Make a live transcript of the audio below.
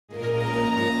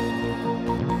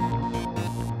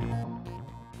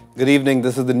Good evening.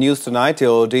 This is the news tonight,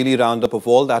 your daily roundup of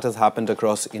all that has happened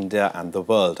across India and the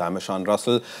world. I'm Ishan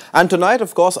Russell. And tonight,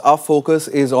 of course, our focus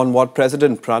is on what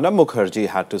President Pranab Mukherjee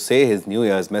had to say. His New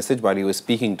Year's message while he was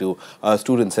speaking to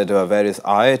students at various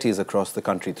IITs across the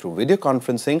country through video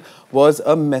conferencing was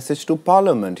a message to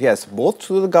Parliament. Yes, both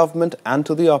to the government and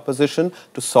to the opposition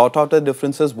to sort out the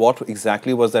differences. What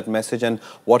exactly was that message and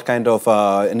what kind of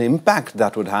an impact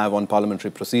that would have on parliamentary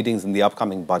proceedings in the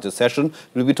upcoming budget session?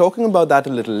 We'll be talking about that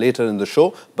a little later in the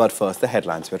show, but first the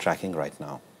headlines we're tracking right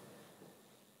now.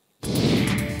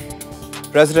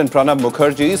 President Pranab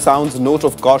Mukherjee sounds note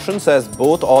of caution, says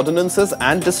both ordinances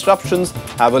and disruptions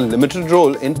have a limited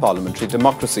role in parliamentary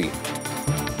democracy.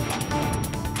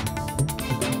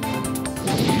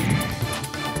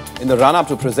 In the run-up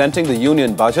to presenting the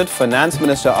union budget, Finance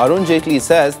Minister Arun Jaitley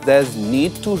says there's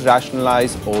need to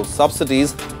rationalize all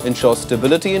subsidies, ensure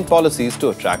stability in policies to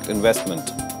attract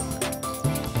investment.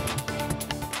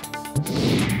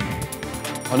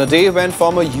 On a day when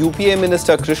former UPA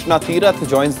Minister Krishna Tirath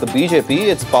joins the BJP,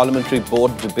 its parliamentary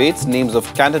board debates names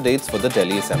of candidates for the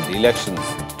Delhi Assembly elections.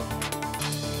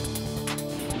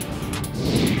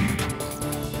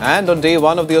 And on day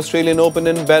one of the Australian Open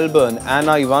in Melbourne,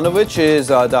 Anna Ivanovic is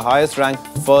the highest-ranked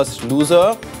first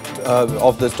loser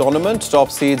of this tournament. Top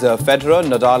seeds Federer,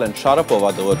 Nadal and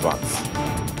Sharapova though advance.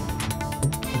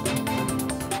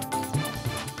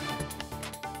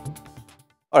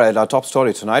 All right, our top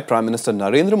story tonight. Prime Minister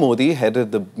Narendra Modi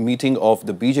headed the meeting of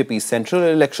the BJP Central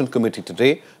Election Committee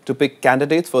today to pick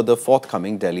candidates for the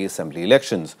forthcoming Delhi Assembly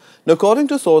elections. Now, according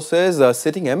to sources,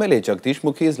 sitting MLA Jagdish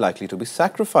Mukhi is likely to be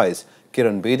sacrificed.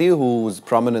 Kiran Bedi, whose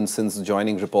prominence since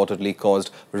joining reportedly caused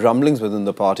rumblings within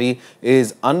the party,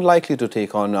 is unlikely to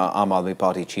take on Aam Aadmi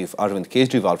Party chief Arvind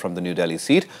Kejriwal from the New Delhi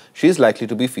seat. She is likely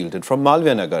to be fielded from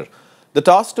Malviya Nagar. The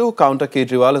task to counter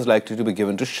Kejriwal is likely to be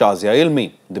given to Shazia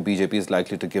Ilmi. The BJP is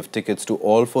likely to give tickets to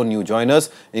all 4 new joiners,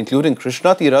 including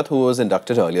Krishna Tirath, who was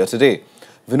inducted earlier today.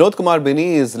 Vinod Kumar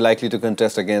Bini is likely to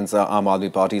contest against Aam Aadmi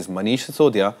Party's Manish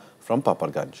Sisodia from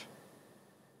Paparganj.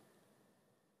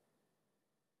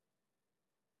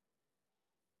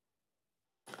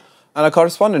 And our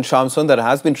correspondent Shyam Sundar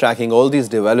has been tracking all these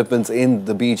developments in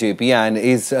the BJP and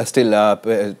is still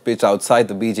pitched outside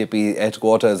the BJP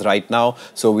headquarters right now.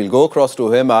 So we'll go across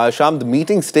to him. Shyam, the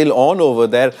meeting's still on over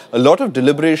there. A lot of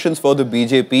deliberations for the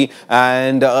BJP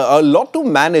and a lot to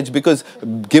manage because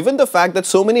given the fact that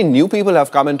so many new people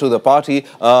have come into the party,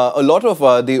 a lot of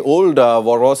the old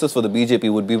war horses for the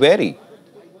BJP would be wary.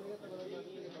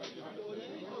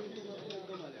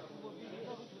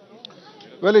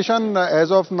 Well, Ishan, as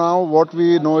of now, what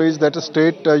we know is that a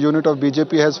state unit of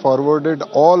BJP has forwarded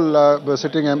all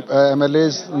sitting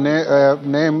MLAs'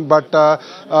 name, but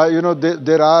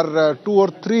there are 2 or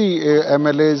 3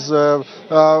 MLAs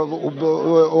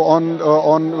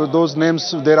on those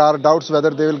names. There are doubts whether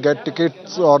they will get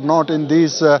tickets or not in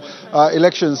these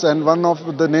elections, and one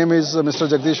of the name is Mr.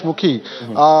 Jagdish Mukhi,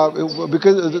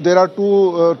 because there are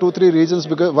two, 3 reasons.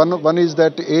 Because one is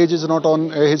that age is not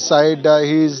on his side.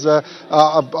 He's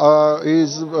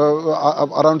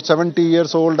around 70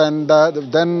 years old, and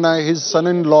then his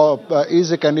son-in-law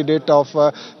is a candidate of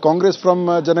Congress from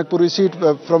Janakpuri seat,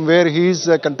 from where he is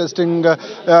contesting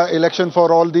election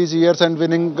for all these years and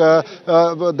winning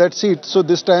that seat. So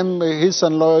this time his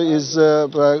son-in-law is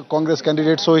Congress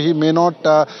candidate, so he may not.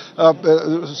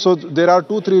 So there are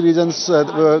 2, 3 reasons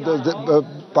the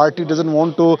party doesn't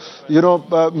want to,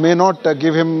 may not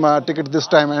give him ticket this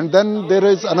time. And then there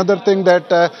is another thing that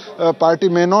party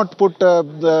may not put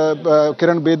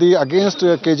Kiran Bedi against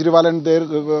Kejriwal, and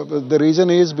the reason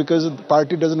is because the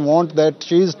party doesn't want that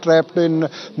she is trapped in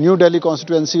New Delhi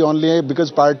constituency only,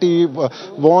 because party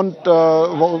wants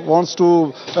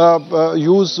to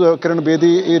use Kiran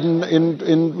Bedi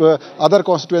in other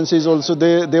constituencies also.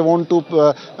 They want to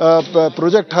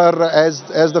project her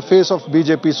as the face of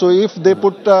BJP. So if they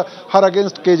put her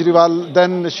against Kejriwal,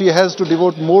 then she has to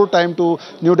devote more time to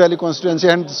New Delhi constituency,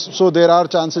 and so there are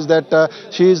chances that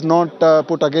she is not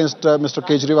put against Mr.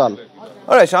 Kejriwal.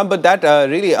 All right, Shyam, but that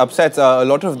really upsets a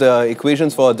lot of the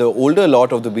equations for the older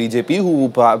lot of the BJP who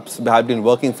perhaps have been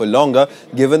working for longer,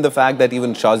 given the fact that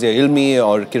even Shazia Ilmi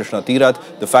or Krishna Tirath,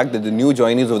 the fact that the new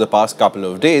joinees over the past couple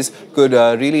of days could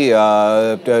really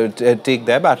take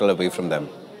their battle away from them.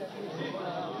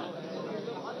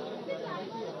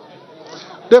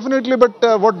 Definitely, but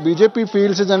what BJP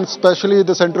feels is, and especially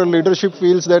the central leadership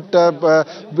feels, that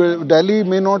Delhi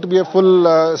may not be a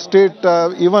full state.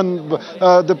 Even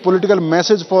the political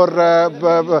message for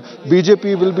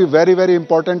BJP will be very, very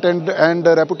important, and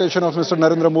the reputation of Mr.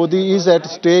 Narendra Modi is at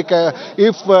stake.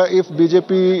 If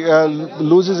BJP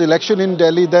loses election in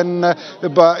Delhi, then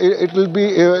it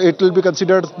will be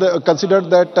considered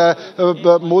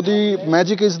that Modi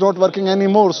magic is not working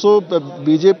anymore. So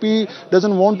BJP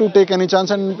doesn't want to take any chance,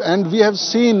 and we have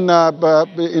seen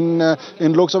in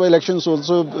Lok Sabha elections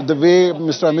also the way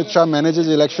Mr. Amit Shah manages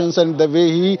elections and the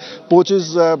way he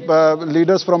poaches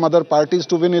leaders from other parties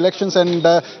to win elections. And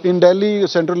in Delhi,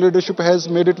 central leadership has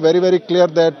made it very, very clear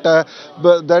that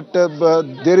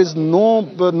there is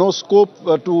no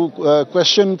scope to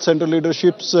question central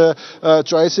leadership's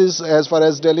choices as far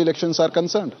as Delhi elections are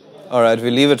concerned. All right,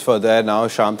 we'll leave it for there now.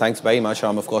 Sham, thanks very much.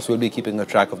 Sham, of course, we'll be keeping a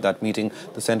track of that meeting,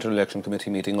 the Central Election Committee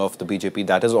meeting of the BJP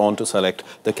that is on to select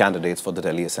the candidates for the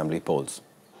Delhi Assembly polls.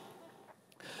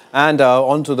 And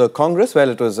on to the Congress. Well,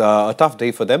 it was a tough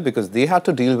day for them because they had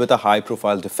to deal with a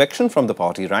high-profile defection from the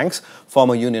party ranks.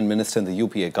 Former union minister in the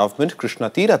UPA government, Krishna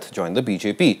Tirath, joined the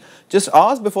BJP. Just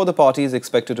hours before the party is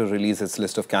expected to release its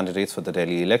list of candidates for the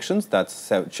Delhi elections,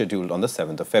 that's scheduled on the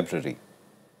 7th of February.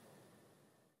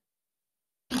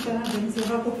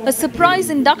 A surprise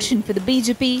induction for the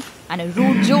BJP and a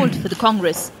rude jolt for the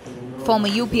Congress. Former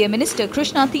UPA Minister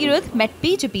Krishna Tirath met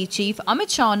BJP Chief Amit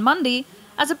Shah on Monday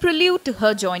as a prelude to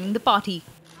her joining the party.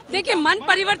 देखिए मन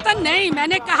परिवर्तन नहीं,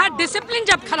 मैंने कहा discipline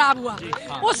जब खराब हुआ,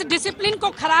 उस डिसिप्लिन को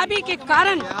खराबी के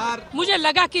कारण मुझे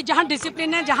लगा कि जहां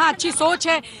डिसिप्लिन है, जहां अच्छी सोच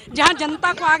है, जहां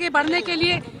जनता को आगे बढ़ने के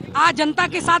लिए आज जनता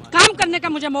के साथ काम करने का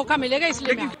मुझे मौका मिलेगा,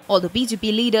 इसलिए. Although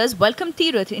BJP leaders welcomed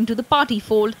Tirath into the party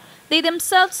fold, they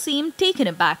themselves seemed taken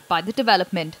aback by the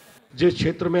development. जिस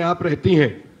क्षेत्र में आप रहती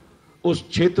हैं, उस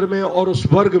क्षेत्र में और उस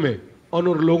वर्ग में और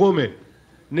उन लोगों में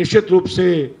निश्चित रूप से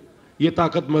ये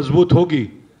ताकत मजबूत होगी.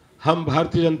 हम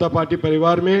भारतीय जनता पार्टी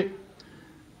परिवार में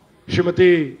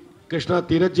श्रीमती कृष्णा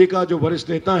तीरथ जी का जो वरिष्ठ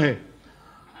नेता हैं,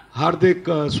 हार्दिक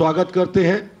स्वागत करते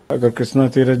हैं. अगर कृष्णा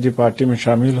तीरथ जी पार्टी में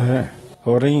शामिल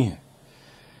हो रही हैं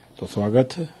तो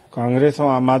स्वागत है. कांग्रेस और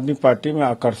आम आदमी पार्टी में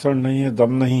आकर्षण नहीं है,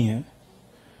 दम नहीं है,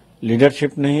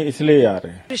 लीडरशिप नहीं, इसलिए आ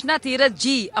रहे हैं. कृष्णा तीरथ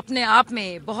जी अपने आप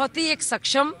में बहुत ही एक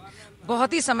सक्षम,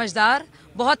 बहुत ही समझदार,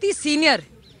 बहुत ही सीनियर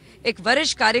एक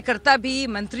वरिष्ठ कार्यकर्ता भी,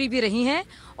 मंत्री भी रही हैं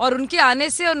और उनके आने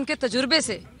से और उनके तजुर्बे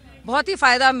से बहुत ही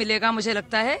फायदा मिलेगा मुझे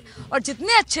लगता है. और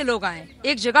जितने अच्छे लोग आए,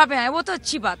 एक जगह पे आए, वो तो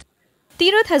अच्छी बात.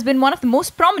 Tirath has been one of the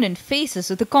most prominent faces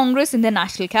of the Congress in the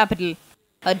national capital.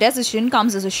 Her decision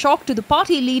comes as a shock to the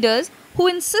party leaders who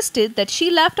insisted that she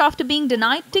left after being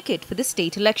denied ticket for the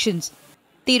state elections.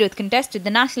 Tirath contested the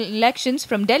national elections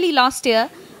from Delhi last year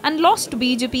and lost to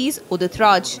BJP's Udit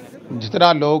Raj.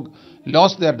 जितना लोग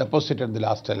lost their deposit in the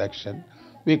last election,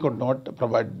 we could not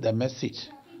provide the message.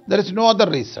 There is no other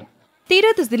reason.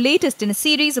 Tirath is the latest in a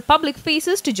series of public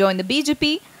faces to join the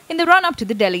BJP in the run-up to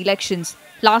the Delhi elections.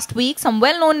 Last week, some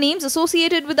well-known names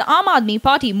associated with the Aam Aadmi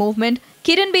Party movement,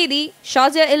 Kiran Bedi,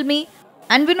 Shazia Ilmi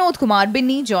and Vinod Kumar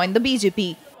Binni joined the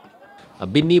BJP.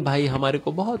 Binni भाई हमारे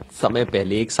को बहुत समय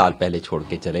पहले, 1 साल पहले छोड़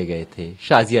के चले गए थे.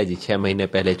 शाजिया जी 6 महीने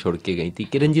पहले छोड़ के गई थी.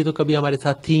 किरण जी तो कभी हमारे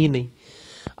साथ थी ही नहीं.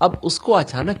 अब उसको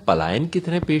अचानक पलायन की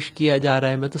तरह पेश किया जा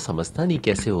रहा है. मैं तो समझता नहीं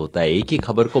कैसे होता है, एक ही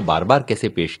खबर को बार-बार कैसे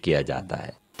पेश किया जाता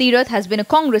है. Tirath has been a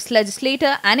Congress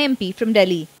legislator and MP from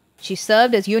Delhi. She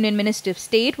served as Union Minister of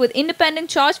State with independent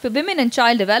charge for women and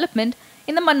child development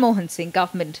in the Manmohan Singh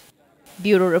government.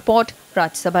 Bureau Report,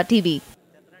 Rajya Sabha TV.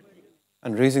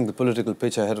 And raising the political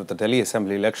pitch ahead of the Delhi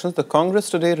Assembly elections, the Congress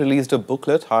today released a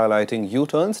booklet highlighting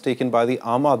U-turns taken by the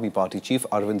Aam Aadmi Party chief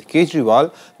Arvind Kejriwal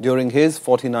during his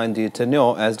 49-day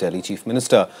tenure as Delhi Chief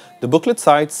Minister. The booklet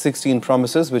cites 16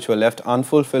 promises which were left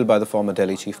unfulfilled by the former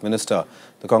Delhi Chief Minister.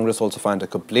 The Congress also filed a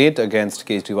complaint against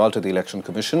Kejriwal to the Election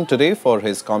Commission today for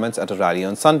his comments at a rally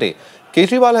on Sunday.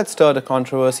 Kejriwal had stirred a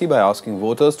controversy by asking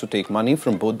voters to take money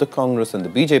from both the Congress and the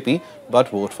BJP but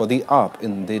vote for the AAP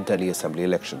in the Delhi Assembly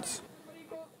elections.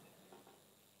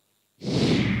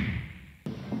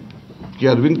 कि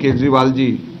अरविंद केजरीवाल जी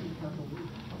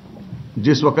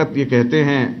जिस वक्त ये कहते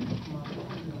हैं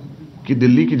कि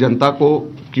दिल्ली की जनता को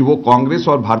कि वो कांग्रेस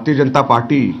और भारतीय जनता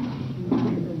पार्टी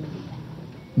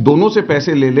दोनों से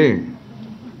पैसे ले लें,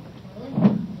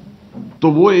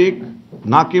 तो वो एक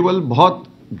ना केवल बहुत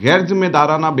गैर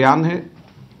जिम्मेदाराना बयान है,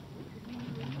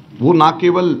 वो ना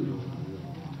केवल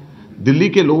दिल्ली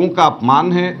के लोगों का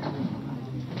अपमान है,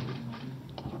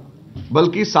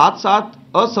 बल्कि साथ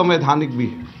साथ असंवैधानिक भी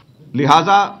है.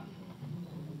 लिहाजा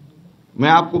मैं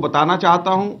आपको बताना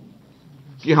चाहता हूं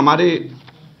कि हमारे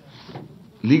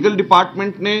लीगल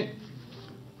डिपार्टमेंट ने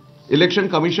इलेक्शन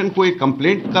कमीशन को एक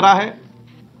कंप्लेंट करा है।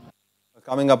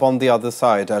 Coming up on the other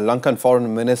side, Lankan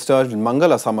Foreign Minister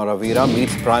Mangala Samaravira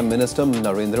meets Prime Minister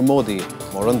Narendra Modi.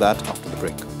 More on that after the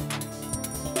break.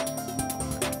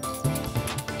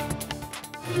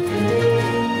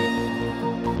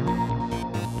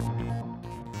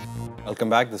 Welcome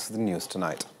back. This is the news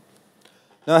tonight.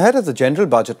 Now, ahead of the general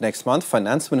budget next month,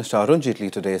 Finance Minister Arun Jaitley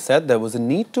today said there was a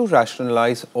need to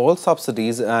rationalize all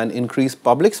subsidies and increase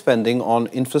public spending on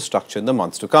infrastructure in the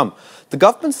months to come. The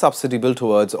government's subsidy bill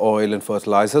towards oil and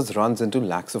fertilizers runs into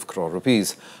lakhs of crore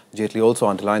rupees. Jaitley also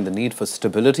underlined the need for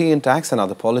stability in tax and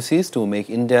other policies to make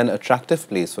India an attractive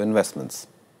place for investments.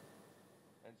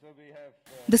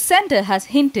 The centre has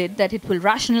hinted that it will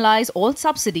rationalize all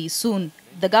subsidies soon.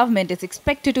 The government is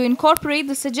expected to incorporate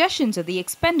the suggestions of the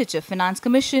Expenditure Finance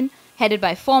Commission, headed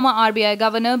by former RBI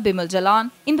Governor Bimal Jalan,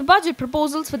 in the budget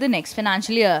proposals for the next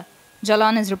financial year.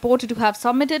 Jalan is reported to have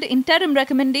submitted interim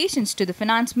recommendations to the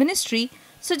Finance Ministry,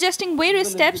 suggesting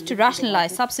various steps to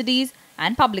rationalize subsidies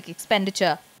and public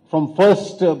expenditure. From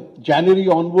 1st January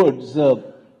onwards, the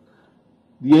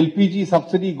LPG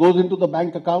subsidy goes into the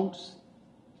bank accounts.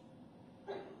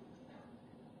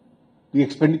 The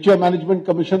Expenditure Management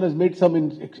Commission has made some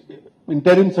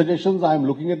interim suggestions. I am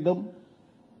looking at them.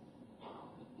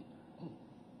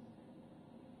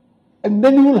 And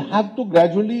then you will have to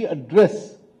gradually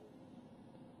address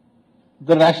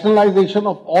the rationalization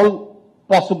of all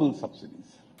possible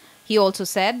subsidies. He also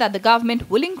said that the government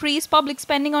will increase public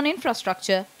spending on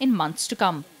infrastructure in months to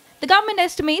come. The government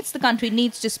estimates the country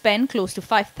needs to spend close to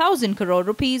 5,000 crore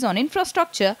rupees on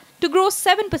infrastructure to grow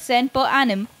 7% per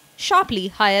annum, sharply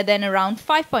higher than around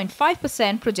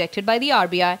 5.5% projected by the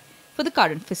RBI for the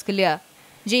current fiscal year.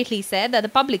 Jaitley said that the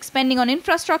public spending on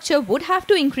infrastructure would have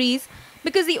to increase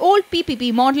because the old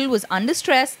PPP model was under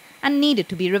stress and needed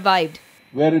to be revived.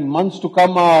 Where in months to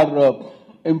come our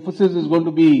emphasis is going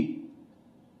to be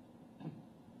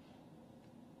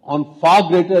on far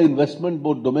greater investment,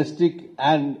 both domestic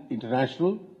and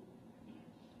international.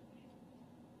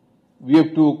 We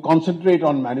have to concentrate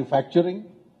on manufacturing.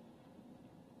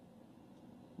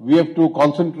 We have to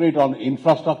concentrate on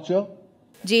infrastructure.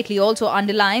 Jaitley also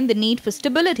underlined the need for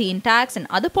stability in tax and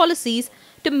other policies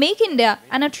to make India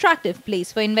an attractive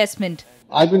place for investment.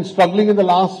 I've been struggling in the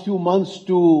last few months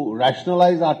to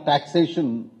rationalize our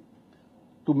taxation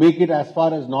to make it as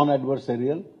far as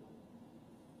non-adversarial.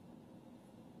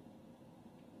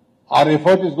 Our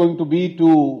effort is going to be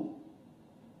to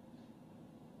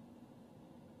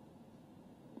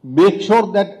make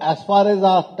sure that as far as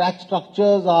our tax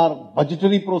structures, our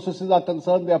budgetary processes are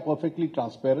concerned, they are perfectly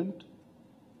transparent.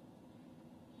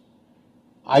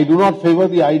 I do not favor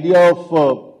the idea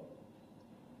of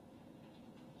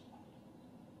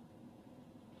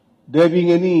there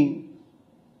being any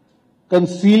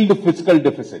concealed fiscal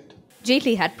deficit.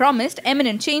 Jaitley had promised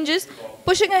eminent changes,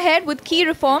 pushing ahead with key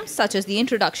reforms such as the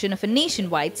introduction of a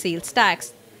nationwide sales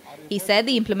tax. He said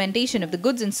the implementation of the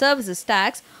goods and services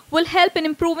tax will help in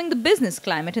improving the business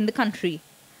climate in the country.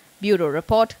 Bureau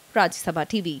Report, Sabha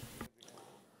TV.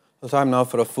 The time now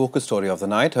for a focus story of the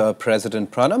night.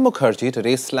 President Pranab Mukherjee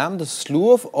today slammed the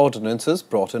slew of ordinances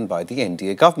brought in by the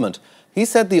NDA government. He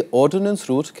said the ordinance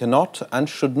route cannot and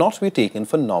should not be taken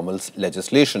for normal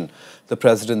legislation. The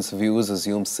president's views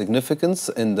assume significance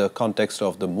in the context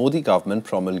of the Modi government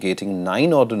promulgating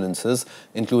 9 ordinances,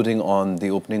 including on the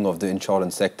opening of the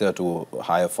insurance sector to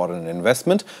higher foreign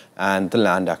investment and the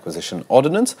land acquisition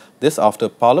ordinance. This after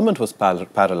Parliament was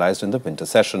paralysed in the winter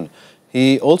session.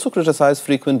 He also criticised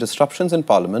frequent disruptions in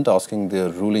Parliament, asking the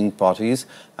ruling parties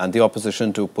and the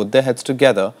opposition to put their heads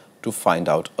together to find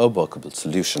out a workable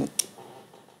solution.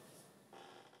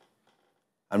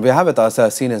 And we have with us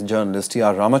senior journalist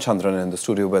T.R. Ramachandran in the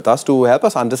studio with us to help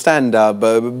us understand.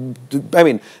 The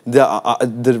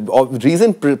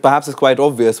reason perhaps is quite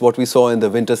obvious, what we saw in the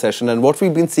winter session and what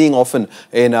we've been seeing often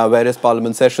in various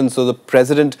parliament sessions. So the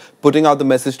president putting out the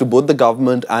message to both the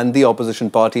government and the opposition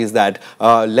parties that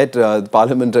let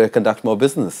parliament conduct more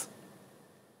business.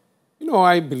 You know,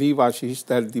 I believe, Ashish,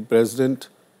 that the president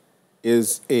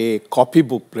is a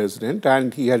copybook president,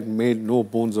 and he had made no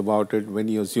bones about it when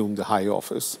he assumed the high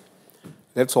office.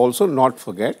 Let's also not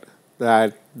forget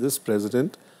that this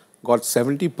president got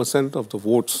 70% of the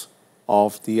votes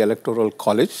of the electoral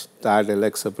college that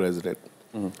elects a president.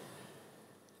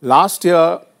 Last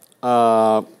year,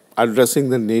 addressing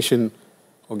the nation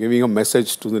or giving a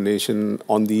message to the nation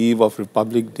on the eve of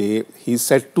Republic Day, he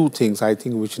said 2 things, I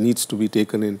think, which needs to be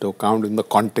taken into account in the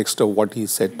context of what he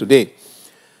said today.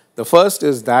 The first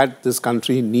is that this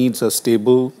country needs a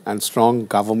stable and strong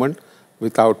government,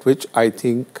 without which I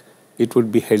think it would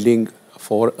be heading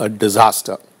for a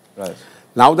disaster. Right.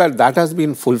 Now that that has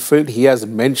been fulfilled, he has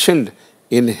mentioned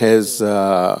in his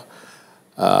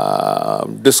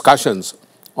discussions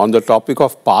on the topic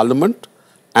of parliament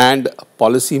and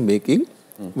policy making,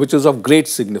 which is of great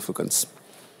significance.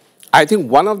 I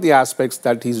think one of the aspects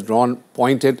that he's drawn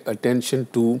pointed attention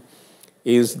to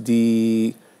is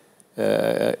the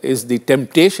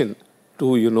temptation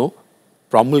to,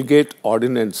 promulgate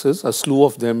ordinances, a slew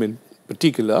of them in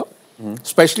particular,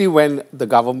 especially when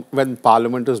when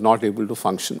Parliament is not able to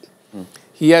function.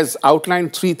 He has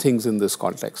outlined three things in this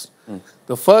context.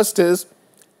 The first is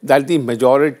that the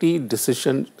majority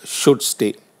decision should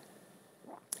stay,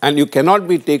 and you cannot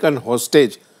be taken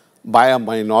hostage by a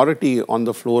minority on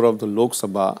the floor of the Lok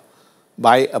Sabha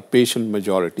by a patient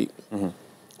majority.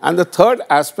 And the third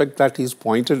aspect that he's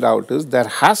pointed out is there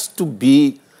has to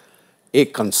be a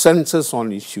consensus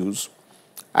on issues,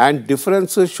 and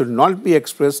differences should not be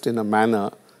expressed in a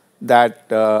manner that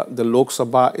the Lok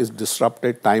Sabha is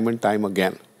disrupted time and time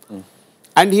again.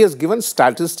 And he has given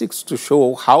statistics to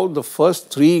show how the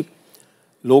first three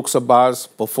Lok Sabhas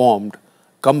performed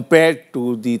compared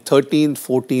to the 13th,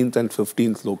 14th and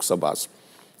 15th Lok Sabhas.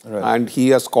 Right. And he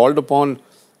has called upon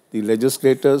the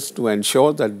legislators to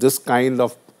ensure that this kind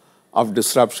of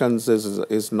disruptions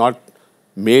is not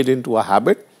made into a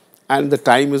habit, and the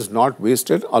time is not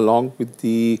wasted along with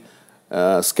the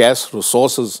scarce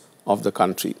resources of the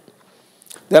country.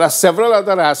 There are several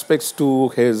other aspects to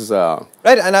his...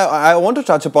 Right, and I want to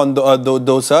touch upon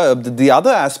those, the other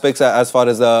aspects as far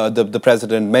as the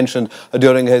President mentioned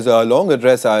during his long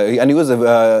address, and he was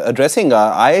addressing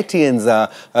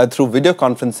IITians through video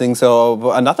conferencing,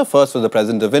 so another first for the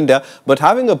President of India, but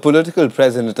having a political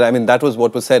president, I mean, that was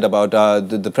what was said about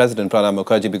the President Pranab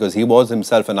Mukherjee, because he was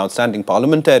himself an outstanding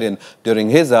parliamentarian during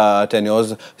his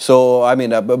tenures. So, I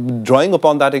mean, drawing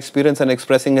upon that experience and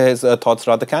expressing his thoughts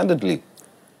rather candidly.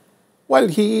 Well,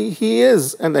 he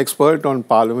is an expert on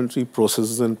parliamentary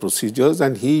processes and procedures,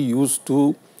 and he used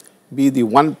to be the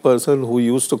one person who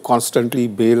used to constantly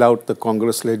bail out the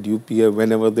Congress-led UPA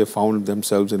whenever they found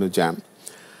themselves in a jam.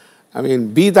 I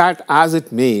mean, be that as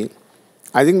it may,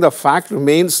 I think the fact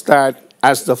remains that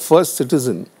as the first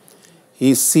citizen,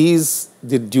 he sees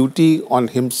the duty on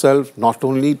himself not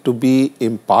only to be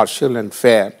impartial and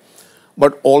fair,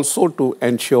 but also to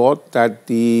ensure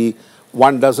that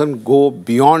one doesn't go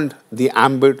beyond the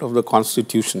ambit of the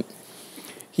Constitution.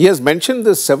 He has mentioned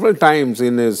this several times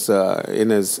in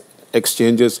his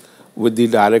exchanges with the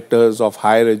directors of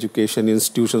higher education,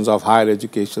 institutions of higher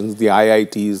education, the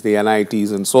IITs, the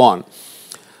NITs, and so on.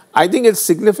 I think it's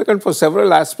significant for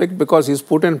several aspects because he's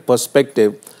put in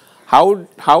perspective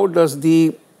how does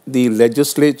the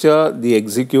legislature, the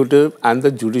executive, and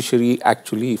the judiciary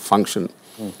actually function.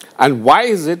 And why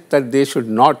is it that they should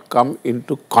not come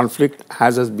into conflict,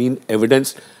 as has been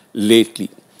evidenced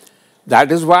lately?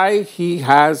 That is why he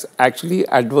has actually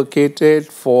advocated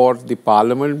for the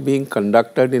parliament being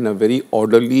conducted in a very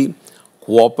orderly,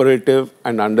 cooperative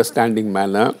and understanding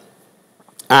manner.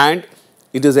 And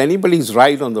it is anybody's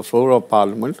right on the floor of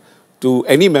parliament,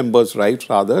 any member's right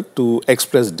rather, to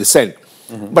express dissent.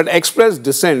 But expressed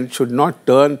dissent should not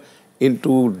turn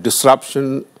into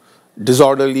disruption,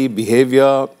 disorderly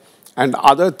behavior, and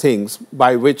other things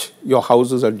by which your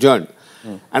house is adjourned.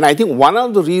 And I think one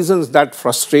of the reasons that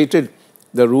frustrated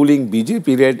the ruling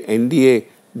BJP-led NDA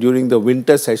during the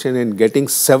winter session in getting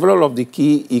several of the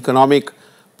key economic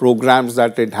programs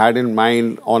that it had in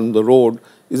mind on the road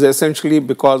is essentially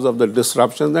because of the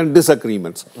disruptions and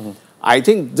disagreements. I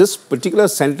think this particular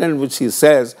sentence which he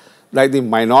says that the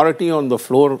minority on the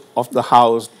floor of the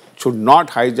House should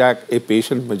not hijack a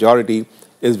patient majority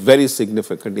is very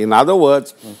significant. In other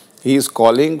words, he is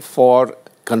calling for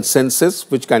consensus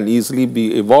which can easily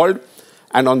be evolved,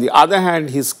 and on the other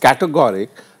hand, he is categoric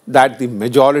that the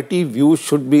majority view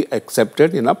should be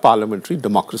accepted in a parliamentary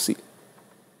democracy.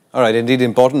 All right, indeed,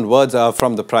 important words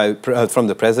from the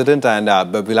President, and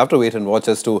we'll have to wait and watch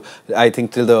as to, I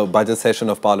think, till the budget session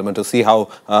of Parliament to see how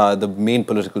the main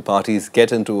political parties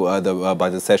get into the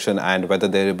budget session and whether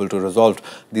they're able to resolve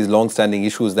these long-standing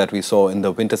issues that we saw in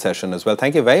the winter session as well.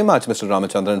 Thank you very much, Mr.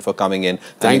 Ramachandran, for coming in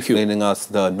and explaining us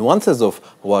the nuances of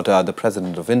what the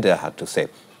President of India had to say.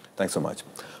 Thanks so much.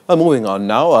 Moving on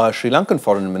now, Sri Lankan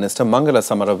Foreign Minister Mangala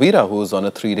Samaravira, who is on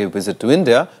a 3-day visit to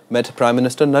India, met Prime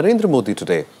Minister Narendra Modi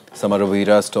today.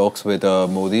 Samaravira's talks with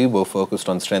Modi were focused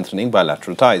on strengthening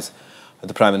bilateral ties.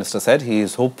 The Prime Minister said he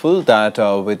is hopeful that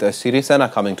with Sirisena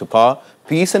coming to power,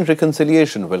 peace and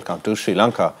reconciliation will come to Sri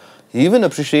Lanka. He even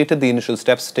appreciated the initial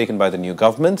steps taken by the new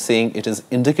government, saying it is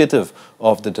indicative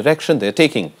of the direction they're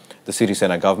taking. The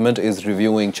Sirisena government is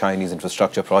reviewing Chinese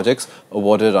infrastructure projects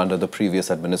awarded under the previous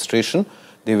administration.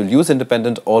 They will use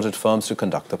independent audit firms to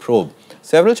conduct the probe.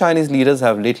 Several Chinese leaders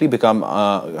have lately come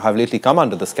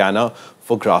under the scanner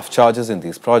for graft charges in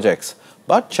these projects.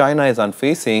 But China is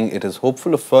unfazed, saying it is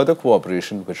hopeful of further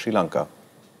cooperation with Sri Lanka.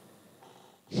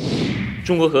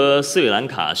 中国和斯里兰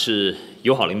卡是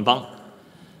友好邻邦，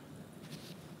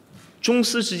中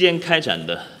斯之间开展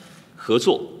的合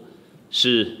作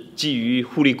是基于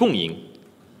互利共赢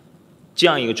这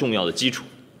样一个重要的基础，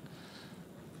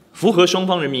符合双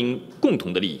方人民共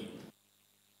同的利益。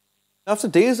 After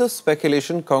days of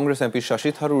speculation, Congress MP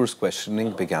Shashi Tharoor's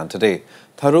questioning began today.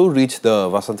 Tharoor reached the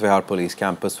Vasant Vihar police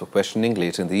campus for questioning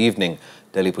late in the evening.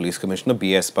 Delhi Police Commissioner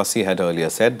B.S. Basi had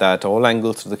earlier said that all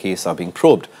angles to the case are being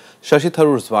probed. Shashi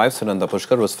Tharoor's wife, Sunanda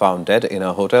Pushkar, was found dead in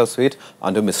a hotel suite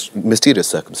under mysterious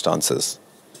circumstances.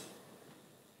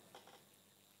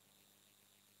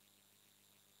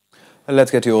 And let's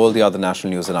get you all the other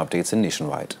national news and updates in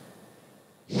Nationwide.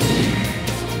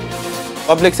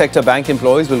 Public sector bank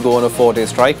employees will go on a 4-day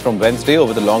strike from Wednesday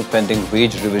over the long-pending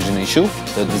wage revision issue.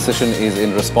 The decision is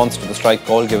in response to the strike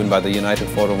call given by the United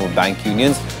Forum of Bank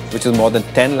Unions, which is more than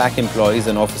 10 lakh employees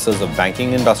and officers of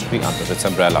banking industry under its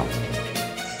umbrella.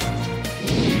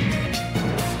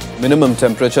 Minimum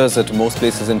temperatures at most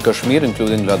places in Kashmir,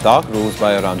 including Ladakh, rose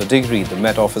by around a degree. The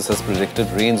Met Office has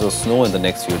predicted rains or snow in the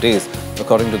next few days.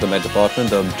 According to the Met Department,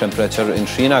 the temperature in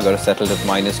Srinagar settled at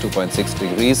 -2.6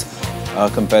 degrees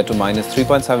compared to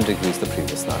 -3.7 degrees the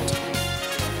previous night.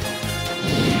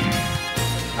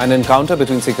 An encounter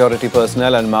between security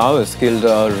personnel and Maoists killed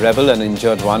a rebel and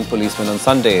injured one policeman on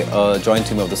Sunday. A joint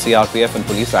team of the CRPF and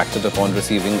police acted upon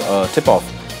receiving a tip-off.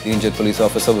 The injured police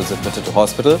officer was admitted to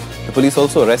hospital. The police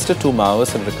also arrested 2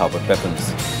 Maoists and recovered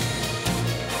weapons.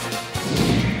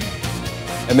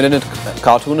 Eminent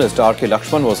cartoonist R.K.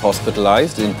 Lakshman was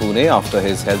hospitalized in Pune after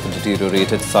his health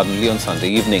deteriorated suddenly on Sunday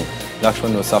evening.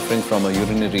 Lakshman was suffering from a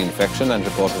urinary infection and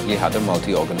reportedly had a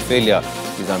multi-organ failure.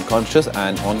 He is unconscious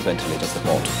and on ventilator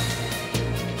support.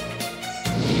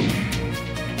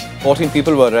 14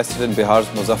 people were arrested in Bihar's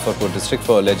Muzaffarpur district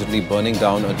for allegedly burning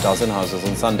down a dozen houses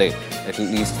on Sunday. At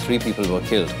least 3 people were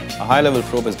killed. A high-level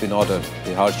probe has been ordered.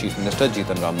 Bihar Chief Minister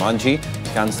Jitan Ram Manjhi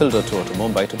cancelled a tour to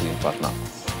Mumbai to be in Patna.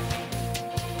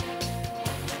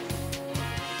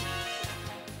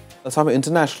 Some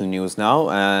international news now,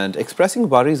 and expressing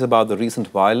worries about the recent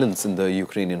violence in the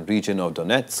Ukrainian region of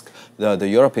Donetsk, the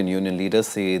European Union leaders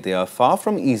say they are far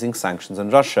from easing sanctions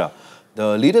on Russia.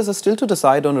 The leaders are still to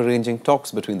decide on arranging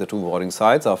talks between the two warring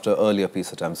sides after earlier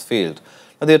peace attempts failed.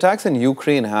 Now, the attacks in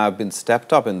Ukraine have been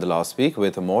stepped up in the last week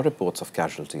with more reports of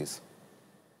casualties.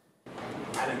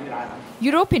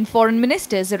 European foreign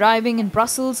ministers arriving in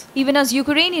Brussels even as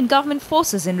Ukrainian government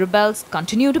forces and rebels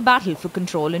continue to battle for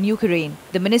control in Ukraine.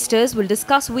 The ministers will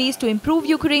discuss ways to improve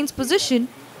Ukraine's position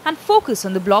and focus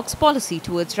on the bloc's policy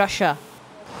towards Russia.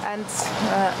 And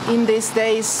in these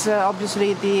days,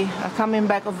 obviously, the coming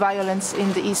back of violence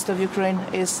in the east of Ukraine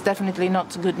is definitely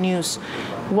not good news.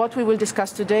 What we will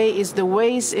discuss today is the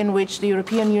ways in which the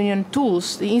European Union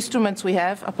tools, the instruments we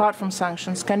have, apart from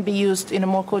sanctions, can be used in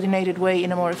a more coordinated way,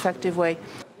 in a more effective way.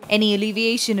 Any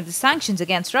alleviation of the sanctions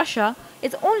against Russia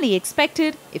is only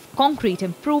expected if concrete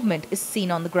improvement is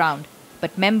seen on the ground.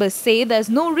 But members say there's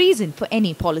no reason for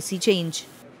any policy change.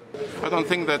 I don't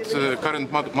think that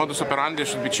current modus operandi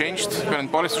should be changed,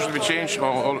 current policy should be changed,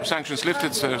 or sanctions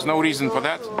lifted. So there's no reason for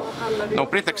that, no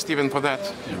pretext even for that.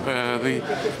 The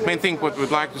main thing what we'd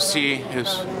like to see is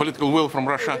political will from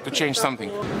Russia to change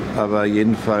something. Aber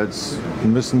jedenfalls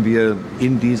müssen wir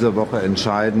in dieser Woche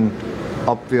entscheiden,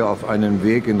 ob wir auf einem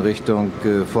Weg in Richtung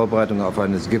Vorbereitung auf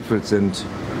eines Gipfels sind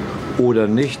oder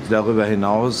nicht. Darüber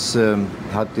hinaus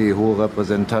hat die hohe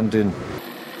Repräsentantin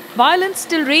Violence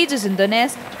still rages in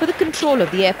Donetsk for the control of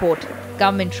the airport.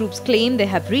 Government troops claim they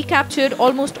have recaptured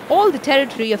almost all the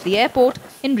territory of the airport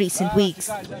in recent weeks.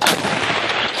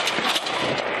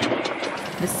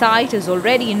 The site is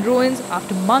already in ruins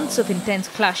after months of intense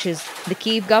clashes. The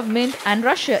Kyiv government and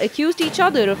Russia accused each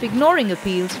other of ignoring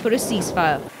appeals for a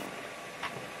ceasefire.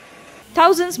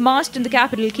 Thousands marched in the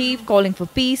capital Kyiv calling for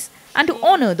peace and to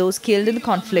honor those killed in the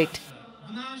conflict.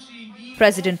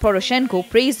 President Poroshenko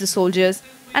praised the soldiers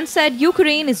and said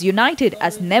Ukraine is united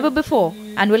as never before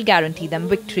and will guarantee them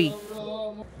victory.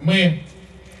 Ми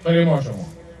переможемо.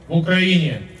 В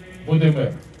Україні буде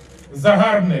мир.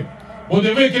 Загарбник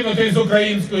буде викинутий з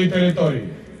української території.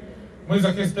 Ми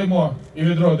захистимо і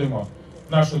відродимо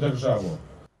нашу державу.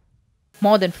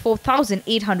 More than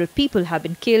 4,800 people have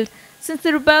been killed since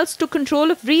the rebels took control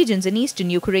of regions in eastern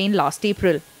Ukraine last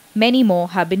April. Many more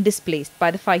have been displaced by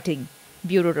the fighting.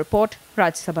 Bureau Report,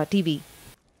 Sabha TV.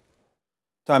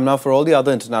 Time now for all the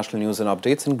other international news and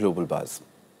updates in Global Buzz.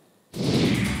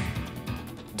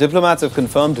 Diplomats have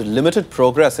confirmed limited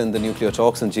progress in the nuclear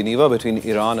talks in Geneva between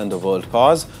Iran and the world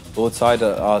powers. Both sides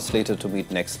are slated to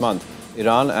meet next month.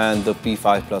 Iran and the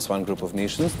P5+1 group of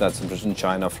nations, that's Britain,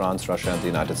 China, France, Russia and the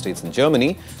United States and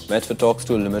Germany, met for talks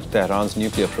to limit Tehran's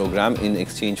nuclear program in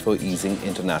exchange for easing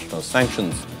international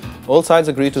sanctions. All sides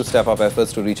agreed to step up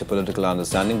efforts to reach a political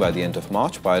understanding by the end of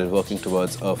March while working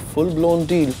towards a full-blown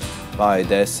deal by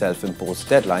their self-imposed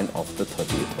deadline of the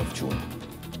 30th of June.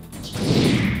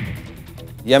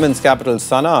 Yemen's capital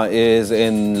Sana'a is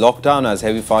in lockdown as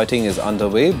heavy fighting is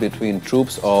underway between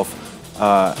troops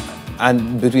and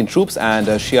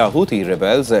Shia Houthi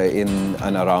rebels in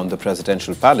and around the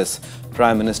presidential palace.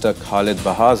 Prime Minister Khalid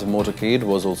Bahar's motorcade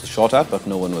was also shot at, but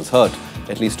no one was hurt.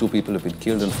 At least 2 people have been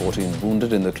killed and 14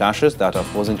 wounded in the clashes that are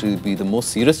posing to be the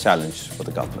most serious challenge for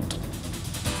the government.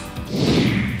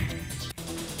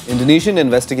 Indonesian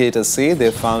investigators say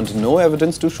they found no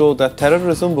evidence to show that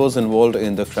terrorism was involved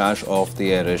in the crash of the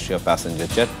AirAsia passenger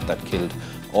jet that killed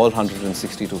all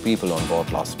 162 people on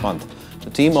board last month. The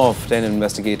team of 10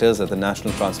 investigators at the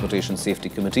National Transportation Safety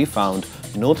Committee found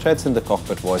no threats in the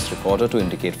cockpit voice recorder to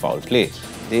indicate foul play.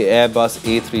 The Airbus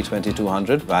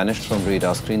A320-200 vanished from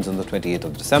radar screens on the 28th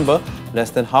of December,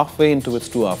 less than halfway into its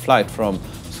 2-hour flight from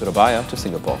Surabaya to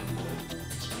Singapore.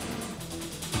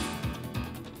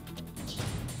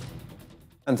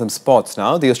 And some sports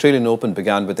now. The Australian Open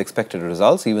began with expected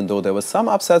results, even though there were some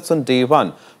upsets on day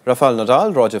one. Rafael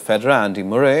Nadal, Roger Federer, Andy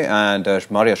Murray and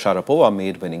Maria Sharapova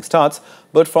made winning starts,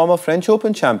 but former French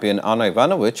Open champion Ana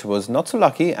Ivanovic was not so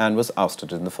lucky and was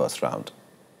ousted in the first round.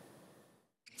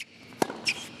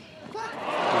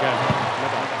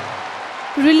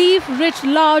 Relief writ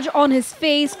large on his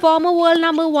face, former world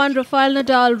 #1 Rafael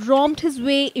Nadal romped his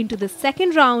way into the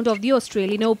second round of the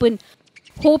Australian Open.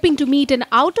 Hoping to meet an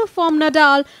out-of-form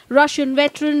Nadal, Russian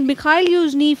veteran Mikhail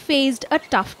Yuzhny faced a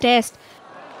tough test.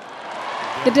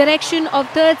 The direction of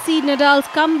third seed Nadal's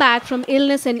comeback from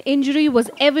illness and injury was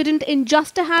evident in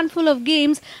just a handful of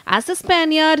games as the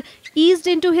Spaniard eased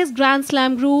into his Grand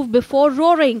Slam groove before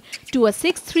roaring to a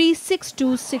 6-3,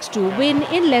 6-2, 6-2 win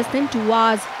in less than 2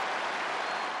 hours.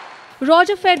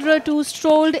 Roger Federer too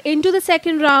strolled into the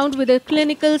second round with a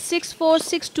clinical 6-4,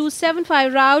 6-2,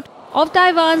 7-5 rout of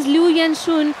Taiwan's Liu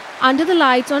Yanxun under the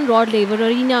lights on Rod Laver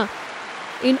Arena.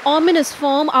 In ominous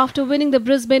form after winning the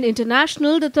Brisbane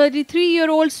International, the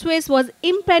 33-year-old Swiss was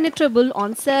impenetrable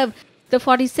on serve. The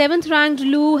 47th-ranked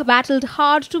Liu battled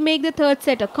hard to make the third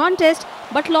set a contest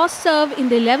but lost serve in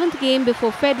the 11th game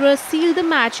before Federer sealed the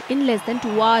match in less than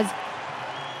 2 hours.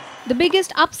 The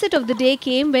biggest upset of the day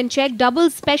came when Czech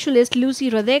doubles specialist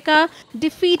Lucy Radeka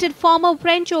defeated former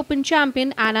French Open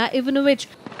champion Ana Ivanovic.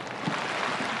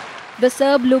 The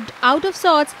Serb looked out of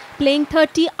sorts, playing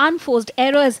 30 unforced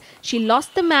errors. She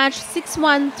lost the match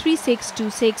 6-1, 3-6,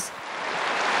 2-6.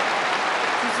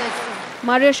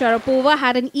 Maria Sharapova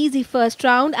had an easy first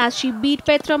round as she beat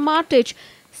Petra Martic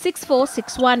 6-4,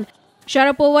 6-1.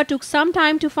 Sharapova took some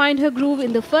time to find her groove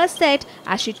in the first set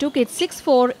as she took it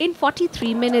 6-4 in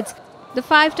 43 minutes. The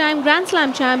 5-time Grand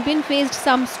Slam champion faced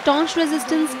some staunch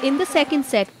resistance in the second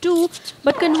set too,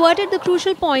 but converted the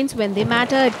crucial points when they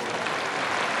mattered.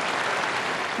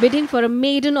 Bidding for a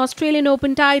maiden Australian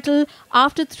Open title,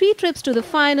 after 3 trips to the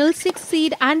final, 6th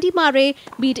seed Andy Murray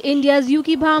beat India's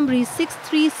Yuki Bhamri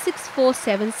 6-3, 6-4,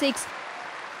 7-6.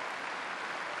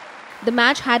 The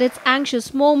match had its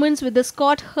anxious moments with the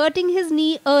Scot hurting his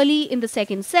knee early in the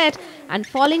second set and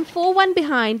falling 4-1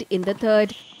 behind in the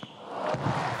third.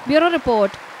 Bureau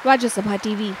Report, Rajya Sabha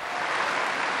TV.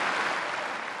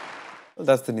 Well,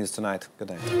 that's the news tonight. Good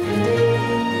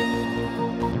night.